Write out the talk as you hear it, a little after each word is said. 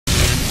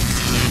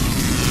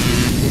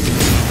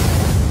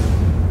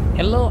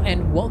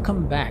and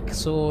welcome back.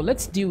 So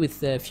let's deal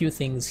with a few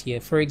things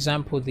here. For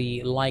example,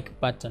 the like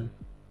button.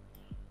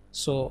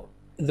 So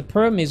the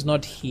problem is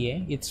not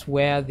here, it's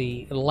where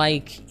the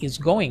like is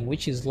going,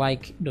 which is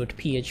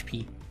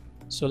like.php.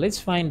 So let's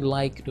find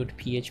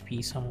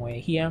like.php somewhere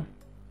here.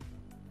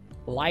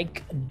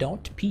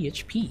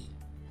 Like.php.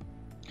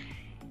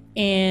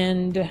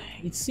 And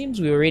it seems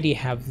we already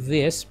have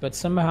this, but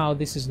somehow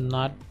this is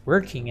not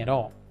working at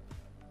all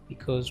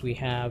because we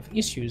have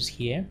issues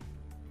here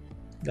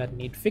that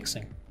need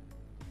fixing.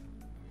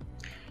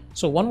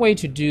 So one way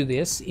to do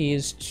this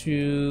is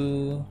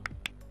to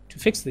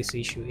fix this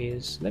issue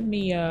is, let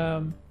me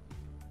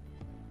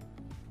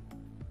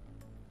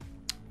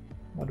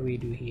what do we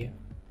do here?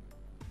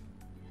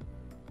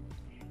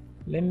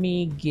 Let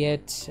me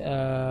get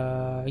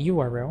a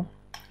URL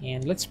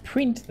and let's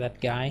print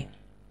that guy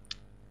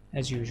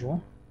as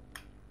usual.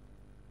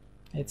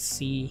 Let's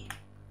see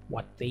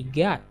what they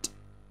got,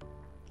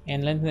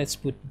 and then let's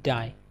put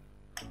die,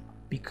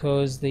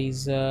 because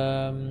there's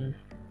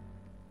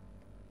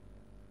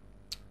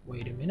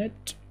wait a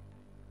minute.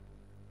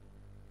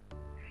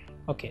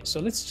 Okay, so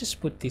let's just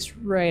put this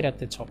right at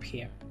the top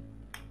here.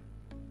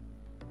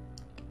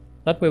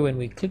 That way when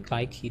we click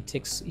like, it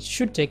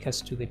should take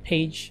us to the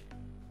page.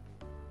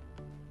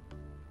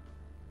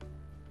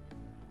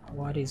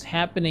 What is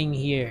happening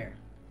here?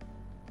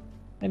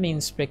 Let me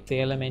inspect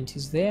the element.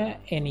 Is there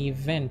an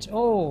event?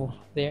 Oh,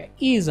 there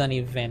is an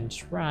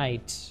event,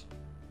 right?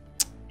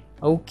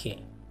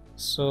 Okay,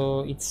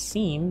 so it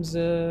seems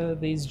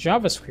there's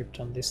JavaScript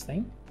on this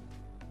thing.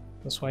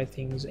 That's why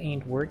things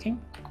ain't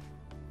working.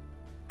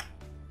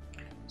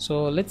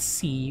 So let's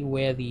see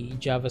where the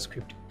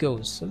JavaScript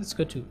goes. So let's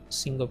go to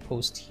single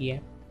post here.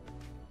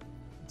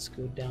 Let's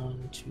go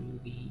down to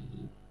the,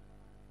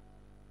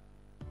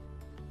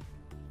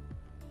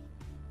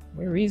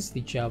 where is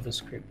the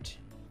JavaScript?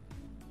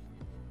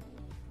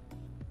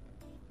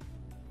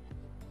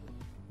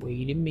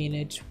 Wait a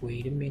minute,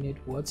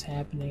 what's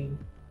happening?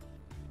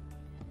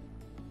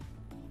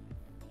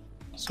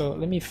 So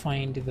let me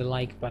find the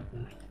like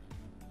button.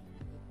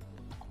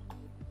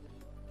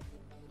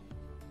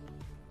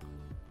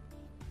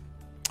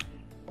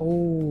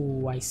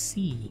 Oh, I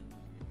see.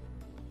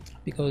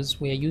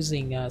 Because we are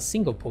using a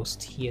single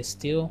post here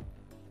still.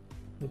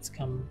 Let's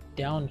come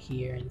down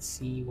here and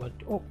see what,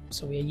 oh,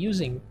 so we are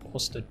using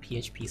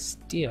post.php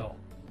still.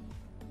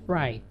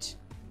 Right.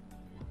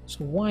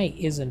 So why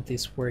isn't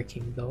this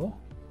working though?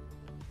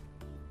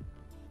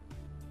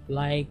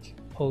 Like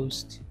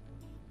post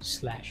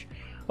slash.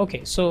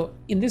 Okay, so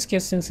in this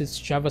case, since it's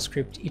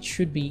JavaScript, it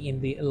should be in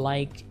the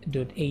like.ajax.php.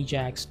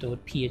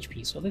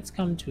 So let's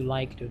come to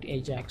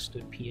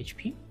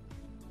like.ajax.php.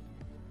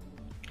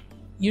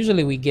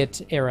 Usually we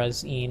get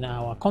errors in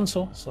our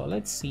console, so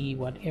let's see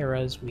what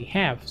errors we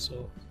have.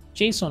 So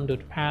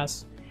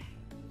json.pass,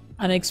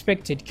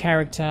 unexpected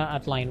character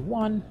at line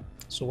 1.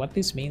 So what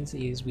this means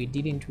is we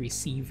didn't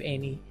receive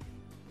any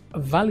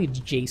valid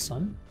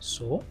JSON.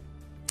 So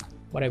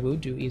what I will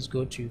do is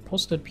go to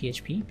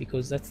post.php,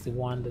 because that's the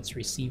one that's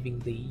receiving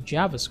the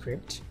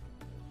JavaScript.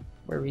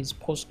 Where is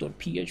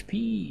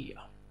post.php?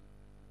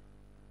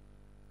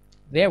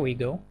 There we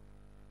go.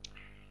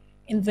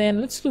 And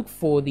then let's look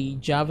for the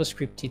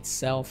JavaScript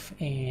itself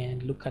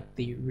and look at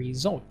the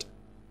result.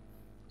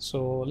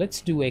 So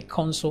let's do a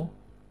console.log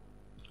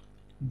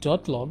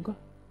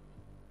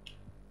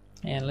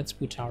and let's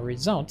put our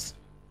results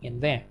in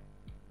there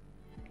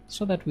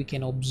so that we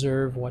can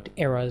observe what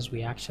errors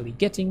we're actually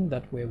getting.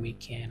 That way we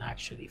can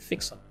actually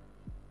fix them.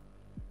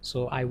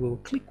 So I will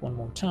click one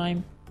more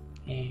time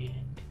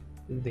and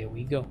there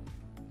we go.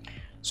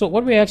 So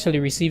what we're actually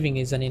receiving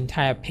is an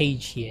entire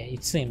page here,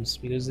 it seems,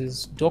 because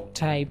there's doc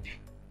type.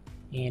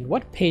 And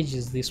what page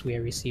is this we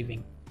are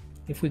receiving?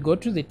 If we go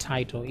to the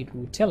title, it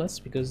will tell us,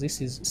 because this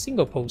is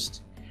single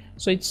post.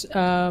 So it's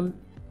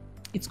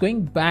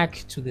going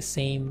back to the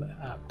same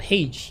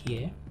page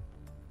here,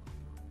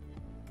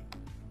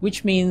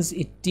 which means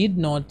it did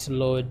not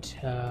load.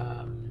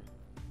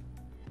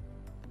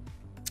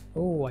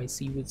 Oh, I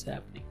see what's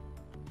happening.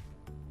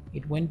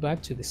 It went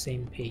back to the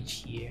same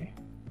page here,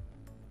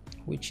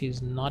 which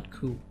is not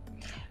cool.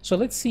 So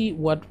let's see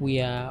what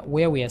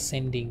where we are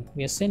sending.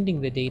 We are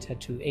sending the data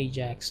to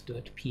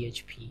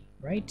ajax.php,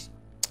 right?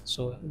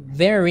 So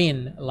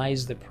therein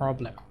lies the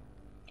problem,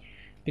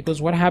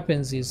 because what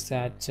happens is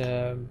that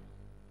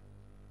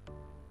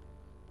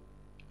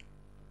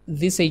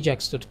this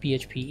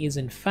ajax.php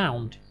isn't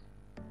found.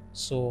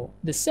 So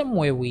the same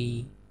way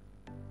we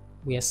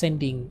are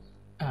sending,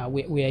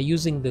 we are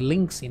using the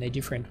links in a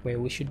different way.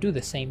 We should do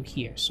the same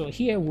here. So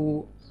here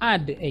we'll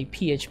add a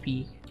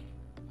PHP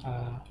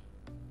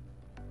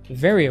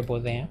variable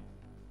there,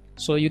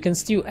 so you can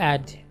still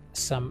add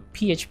some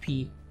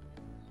PHP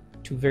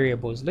to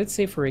variables. Let's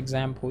say, for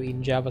example,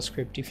 in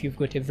JavaScript, if you've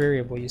got a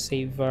variable, you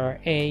say var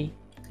a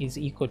is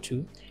equal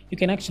to, you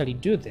can actually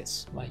do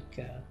this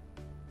like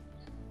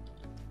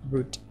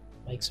root,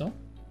 like so.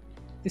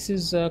 This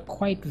is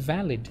quite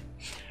valid,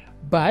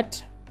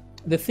 but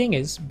the thing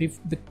is,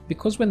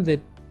 because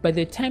by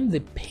the time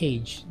the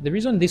page, the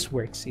reason this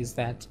works is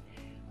that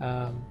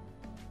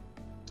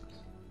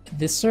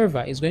the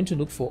server is going to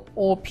look for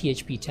all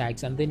PHP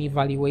tags and then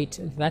evaluate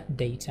that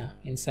data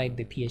inside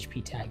the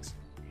PHP tags.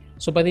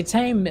 So by the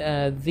time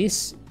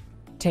this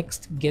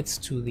text gets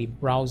to the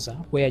browser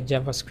where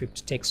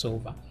JavaScript takes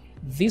over,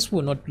 this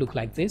will not look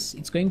like this.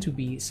 It's going to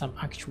be some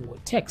actual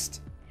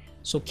text.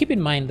 So keep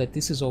in mind that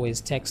this is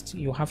always text.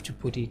 You have to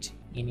put it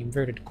in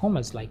inverted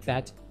commas like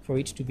that for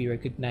it to be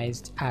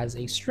recognized as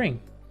a string.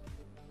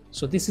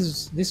 So this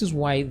is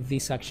why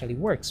this actually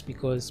works,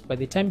 because by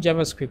the time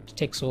JavaScript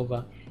takes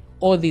over,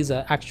 all these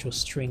are actual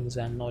strings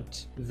and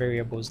not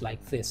variables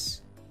like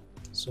this.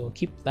 So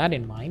keep that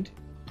in mind.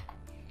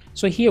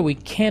 So here we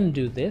can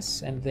do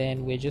this, and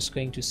then we're just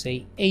going to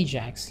say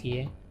Ajax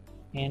here,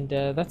 and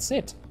that's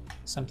it,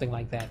 something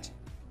like that.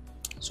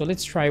 So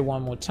let's try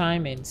one more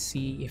time and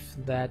see if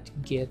that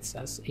gets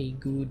us a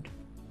good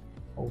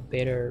or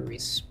better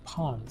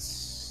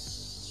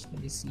response.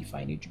 Let me see if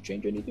I need to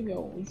change anything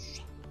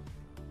else.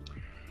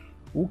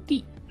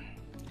 Okay,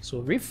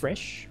 so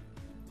refresh.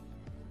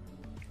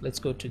 Let's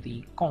go to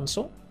the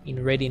console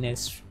in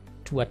readiness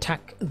to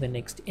attack the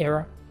next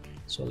error.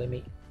 So let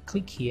me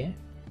click here,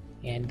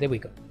 and there we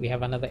go. We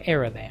have another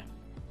error there.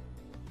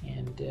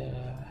 And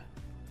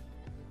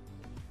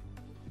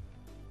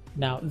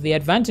now the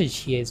advantage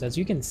here is, as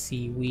you can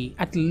see, we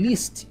at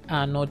least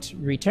are not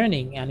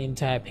returning an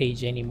entire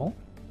page anymore,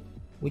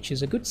 which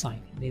is a good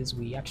sign. It means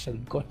we actually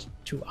got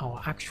to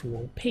our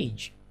actual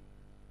page.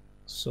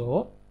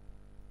 So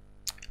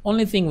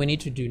only thing we need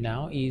to do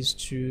now is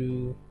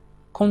to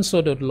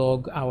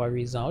console.log our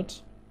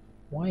result.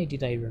 Why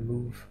did I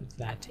remove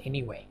that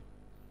anyway?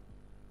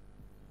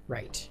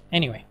 Right,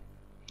 anyway.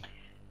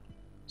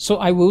 So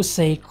I will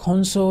say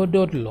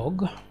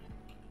console.log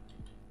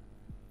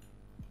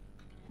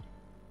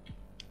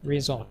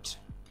result.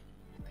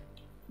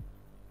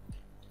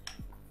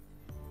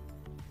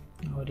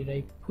 Or did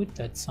I put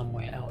that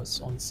somewhere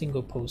else on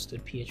single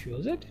post.php?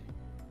 Was it?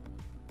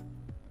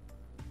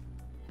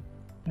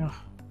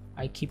 Oh,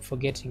 I keep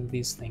forgetting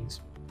these things.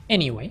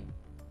 Anyway,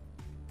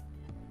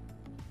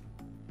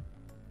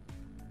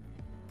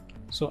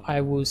 so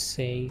I will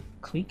say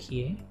click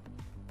here.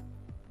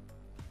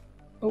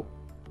 Oh,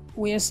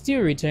 we are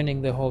still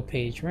returning the whole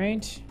page,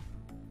 right?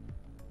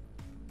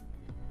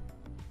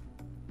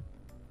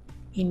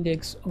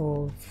 Index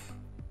of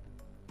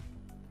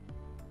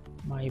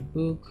my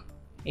book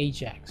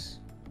Ajax.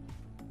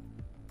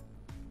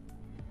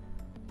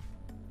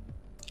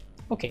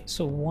 Okay,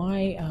 so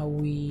why are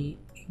we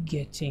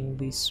getting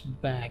this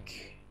back?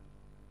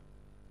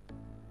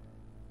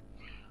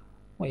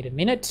 Wait a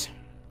minute.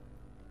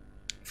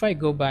 If I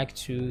go back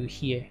to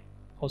here,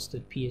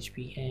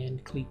 post.php,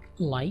 and click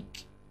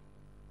like,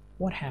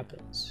 what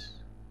happens?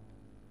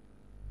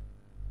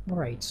 All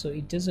right, so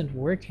it doesn't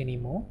work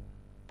anymore.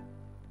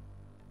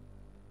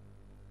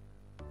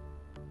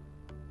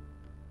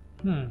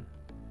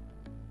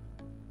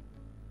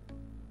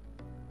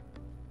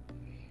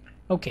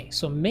 Okay,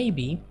 so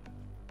maybe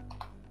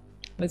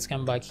let's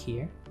come back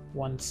here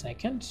 1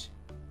 second.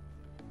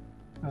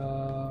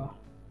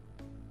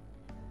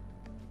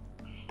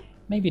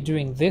 Maybe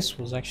doing this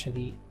was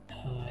actually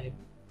a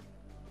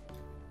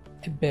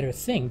better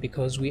thing,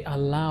 because we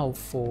allow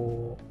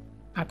for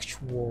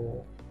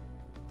actual...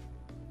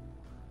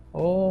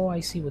 Oh, I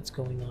see what's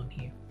going on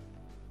here.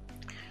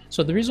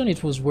 So the reason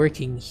it was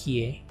working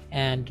here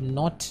and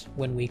not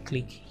when we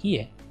click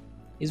here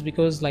is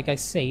because, like I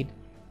said,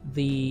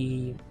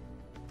 the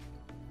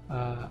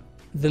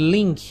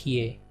link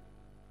here,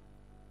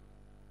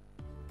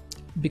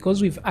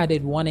 because we've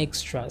added one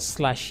extra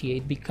slash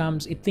here,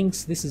 it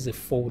thinks this is a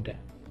folder,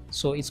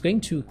 so it's going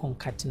to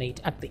concatenate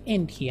at the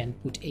end here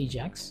and put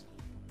ajax.php,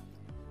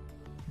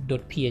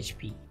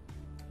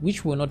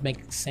 which will not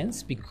make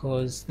sense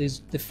because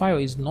the file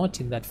is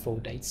not in that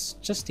folder. It's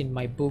just in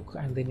my book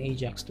and then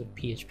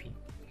ajax.php.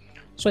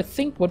 So I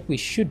think what we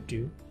should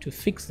do to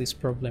fix this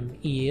problem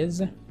is,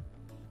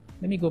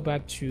 let me go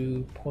back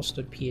to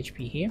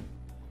post.php here.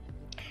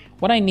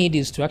 What I need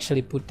is to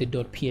actually put the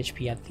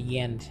 .php at the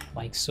end,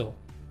 like so.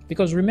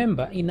 Because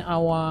remember, in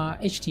our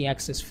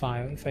htaccess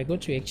file, if I go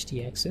to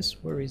htaccess,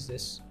 where is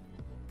this?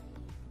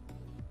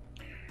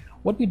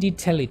 What we did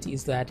tell it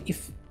is that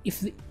if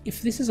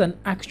this is an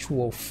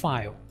actual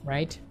file,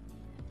 right,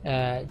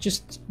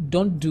 just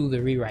don't do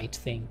the rewrite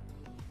thing.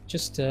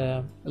 Just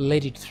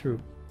let it through.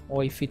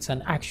 Or if it's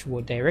an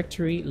actual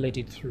directory, let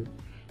it through.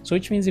 So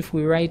which means if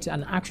we write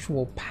an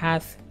actual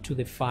path to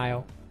the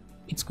file,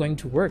 it's going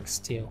to work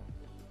still.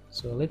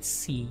 So let's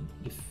see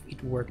if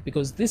it worked,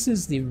 because this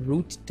is the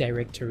root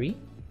directory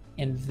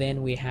and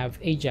then we have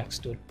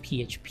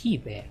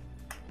ajax.php there.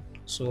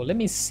 So let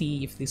me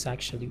see if this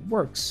actually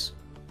works.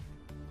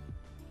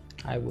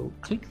 I will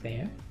click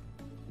there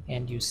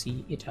and you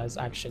see it has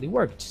actually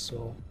worked.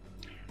 So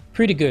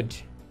pretty good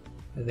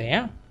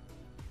there.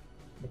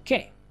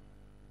 Okay.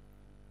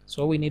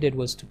 So all we needed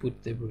was to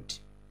put the root.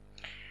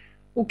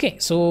 Okay,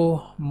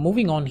 so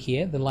moving on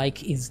here, the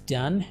like is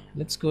done.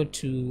 Let's go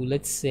to,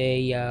 let's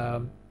say,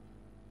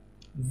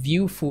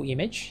 view full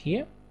image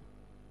here.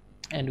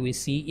 and we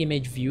see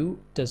image view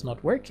does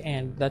not work,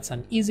 and that's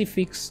an easy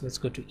fix. Let's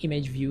go to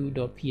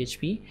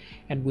imageview.php,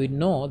 and we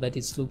know that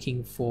it's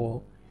looking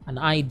for an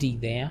ID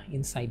there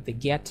inside the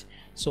get.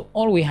 So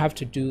all we have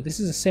to do, this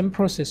is the same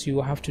process you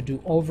will have to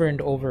do over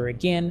and over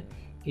again,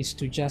 is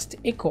to just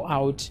echo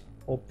out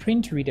or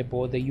print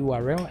readable the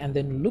URL and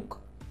then look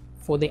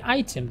for the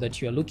item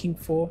that you're looking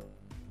for.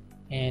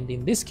 And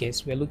in this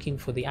case, we're looking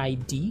for the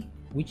ID,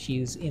 which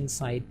is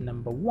inside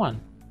number 1.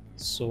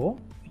 So,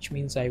 which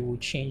means I will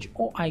change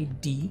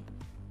OID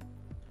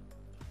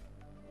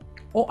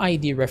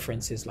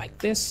references like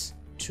this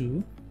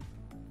to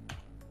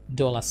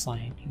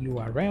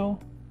 $URL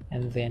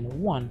and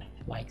then 1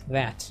 like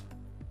that.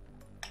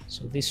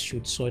 So this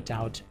should sort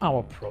out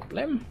our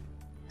problem.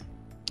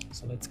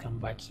 So let's come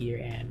back here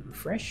and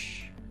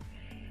refresh.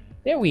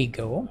 There we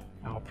go.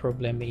 Our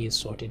problem is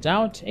sorted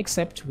out,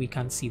 except we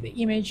can't see the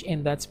image,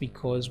 and that's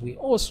because we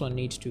also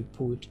need to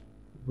put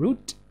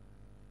root,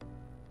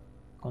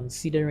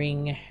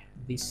 considering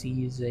this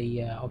is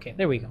a okay,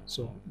 there we go.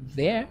 So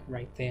there,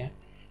 right there,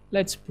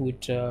 let's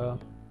put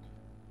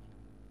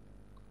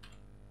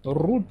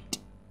root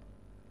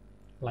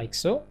like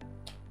so,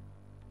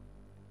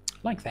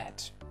 like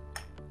that,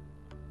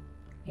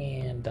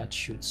 and that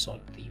should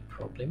sort the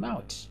problem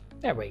out.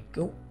 There we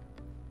go.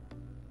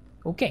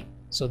 Okay,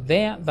 so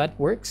there, that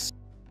works.